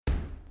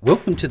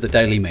Welcome to the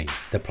Daily Me,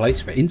 the place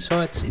for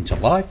insights into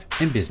life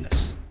and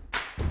business.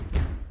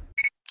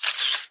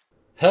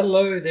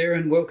 Hello there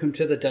and welcome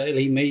to the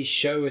Daily Me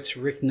show. It's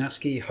Rick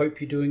Nusky. Hope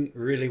you're doing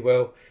really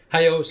well.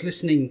 Hey, I was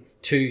listening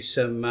to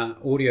some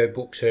audio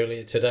books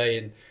earlier today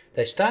and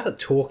they started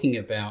talking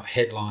about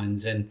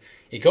headlines, and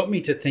it got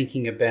me to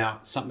thinking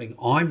about something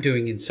I'm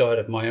doing inside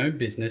of my own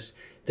business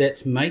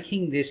that's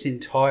making this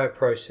entire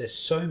process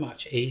so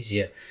much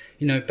easier.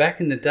 You know,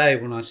 back in the day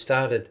when I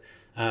started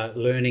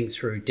learning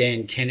through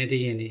Dan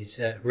Kennedy and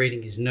his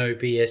reading his No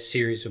BS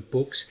series of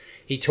books,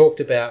 he talked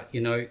about,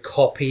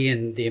 copy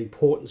and the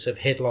importance of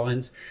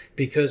headlines,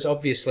 because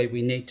obviously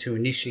we need to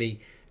initially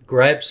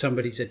grab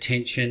somebody's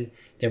attention,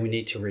 then we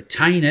need to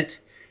retain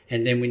it,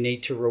 and then we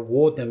need to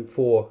reward them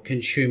for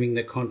consuming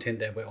the content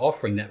that we're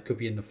offering. That could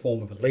be in the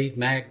form of a lead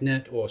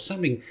magnet or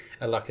something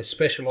like a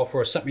special offer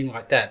or something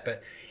like that.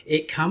 But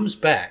it comes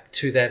back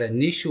to that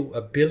initial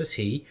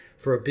ability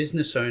for a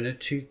business owner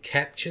to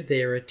capture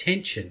their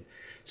attention.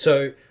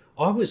 So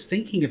I was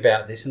thinking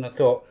about this and I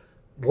thought,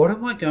 what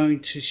am I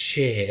going to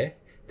share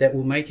that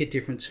will make a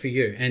difference for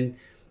you? And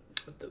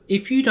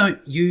if you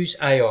don't use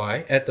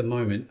AI at the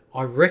moment,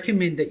 I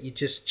recommend that you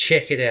just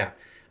check it out.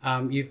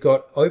 You've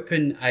got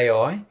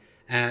OpenAI,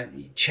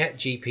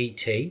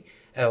 ChatGPT,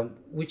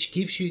 which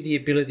gives you the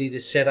ability to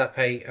set up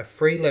a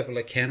free level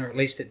account, or at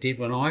least it did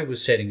when I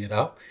was setting it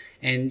up.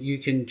 And you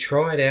can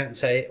try it out and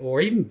say,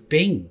 or even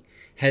Bing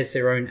has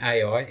their own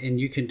AI, and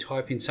you can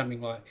type in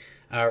something like,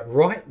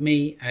 write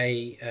me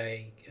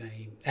a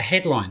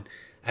headline,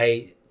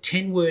 a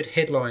 10-word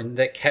headline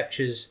that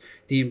captures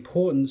the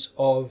importance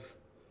of,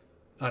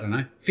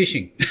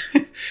 fishing.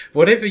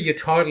 Whatever your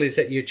title is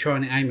that you're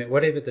trying to aim at,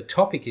 whatever the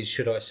topic is,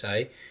 should I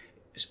say,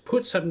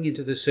 put something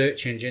into the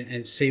search engine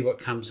and see what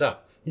comes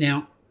up.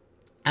 Now,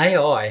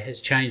 AI has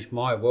changed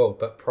my world,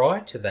 but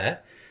prior to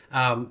that,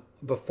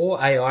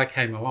 before AI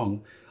came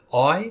along,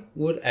 I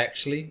would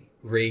actually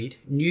read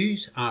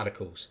news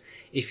articles.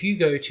 If you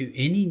go to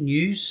any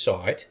news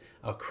site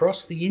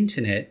across the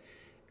internet,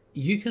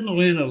 you can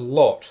learn a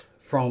lot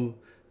from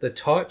the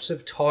types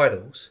of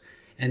titles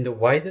and the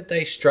way that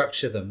they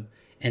structure them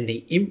and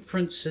the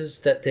inferences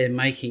that they're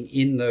making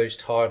in those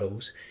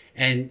titles.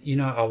 And,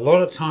 a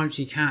lot of times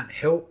you can't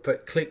help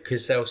but click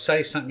because they'll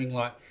say something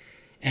like,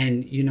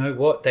 and you know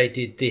what, they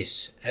did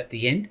this at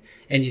the end.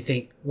 And you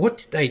think, what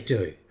did they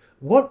do?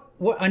 What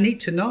I need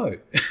to know.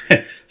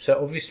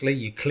 So obviously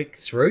you click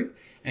through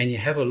and you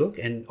have a look,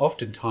 and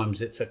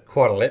oftentimes it's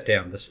quite a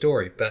letdown, the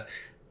story. But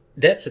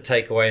that's a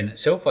takeaway in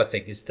itself, I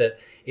think, is that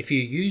if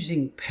you're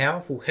using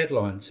powerful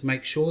headlines,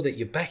 make sure that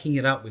you're backing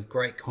it up with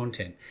great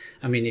content.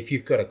 I mean, if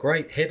you've got a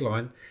great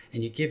headline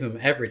and you give them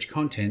average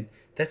content,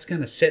 that's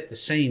going to set the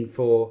scene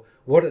for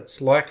what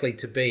it's likely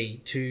to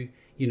be to,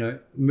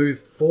 move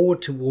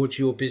forward towards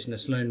your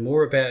business, learn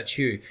more about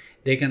you.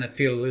 They're going to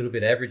feel a little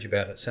bit average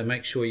about it. So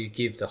make sure you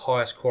give the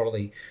highest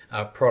quality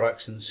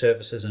products and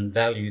services and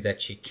value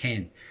that you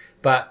can.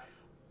 But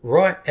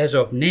right as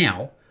of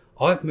now,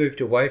 I've moved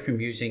away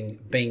from using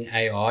Bing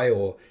AI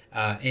or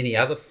any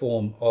other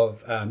form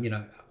of,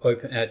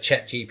 open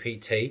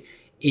ChatGPT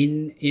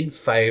in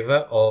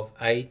favor of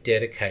a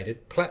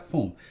dedicated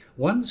platform.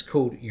 One's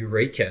called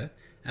Eureka.io,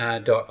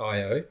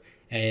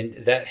 and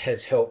that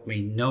has helped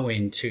me no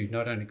end to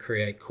not only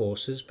create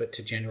courses, but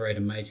to generate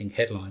amazing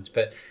headlines.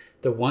 But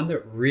the one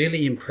that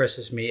really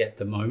impresses me at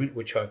the moment,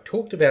 which I've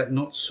talked about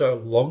not so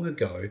long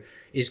ago,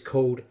 is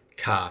called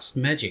Cast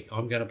Magic.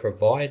 I'm going to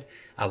provide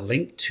a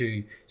link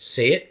to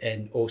see it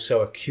and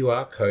also a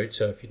QR code.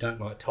 So if you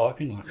don't like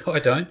typing like I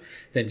don't,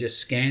 then just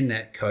scan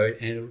that code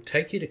and it'll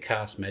take you to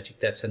Cast Magic.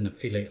 That's an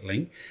affiliate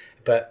link.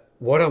 But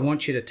what I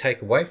want you to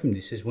take away from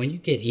this is when you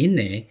get in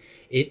there,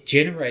 it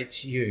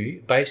generates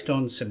you based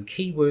on some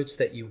keywords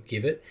that you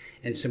give it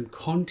and some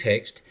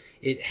context.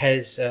 It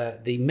has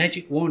the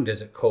magic wand,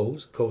 as it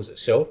calls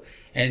itself.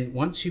 And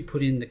once you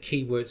put in the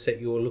keywords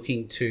that you're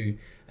looking to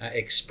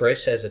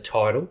express as a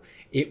title,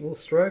 it will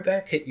throw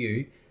back at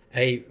you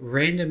a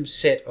random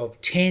set of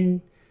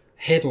 10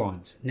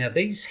 headlines. Now,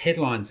 these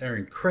headlines are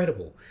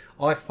incredible.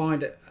 I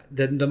find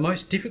the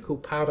most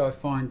difficult part I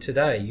find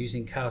today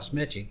using Cast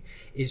Magic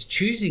is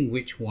choosing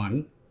which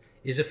one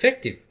is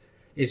effective.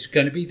 It's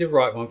going to be the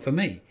right one for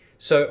me.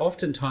 So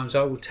oftentimes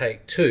I will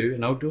take two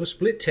and I'll do a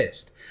split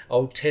test.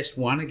 I'll test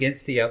one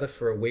against the other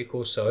for a week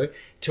or so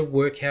to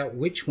work out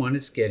which one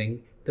is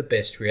getting the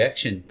best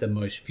reaction, the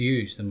most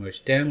views, the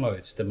most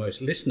downloads, the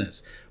most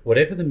listeners,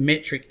 whatever the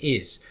metric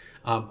is.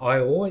 I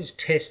always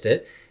test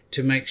it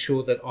to make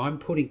sure that I'm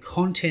putting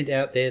content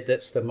out there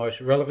that's the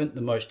most relevant,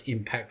 the most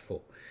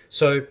impactful.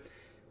 So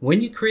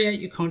when you create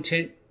your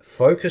content,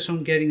 focus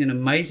on getting an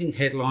amazing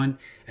headline.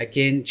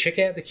 Again, check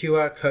out the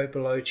QR code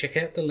below, check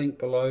out the link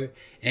below.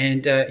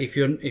 And if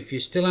you're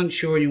still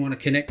unsure and you want to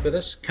connect with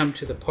us, come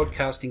to the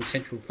Podcasting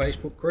Central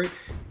Facebook group,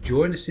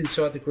 join us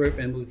inside the group,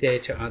 and we're there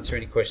to answer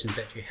any questions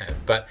that you have.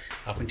 But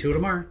up until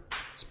tomorrow,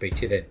 speak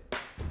to you then.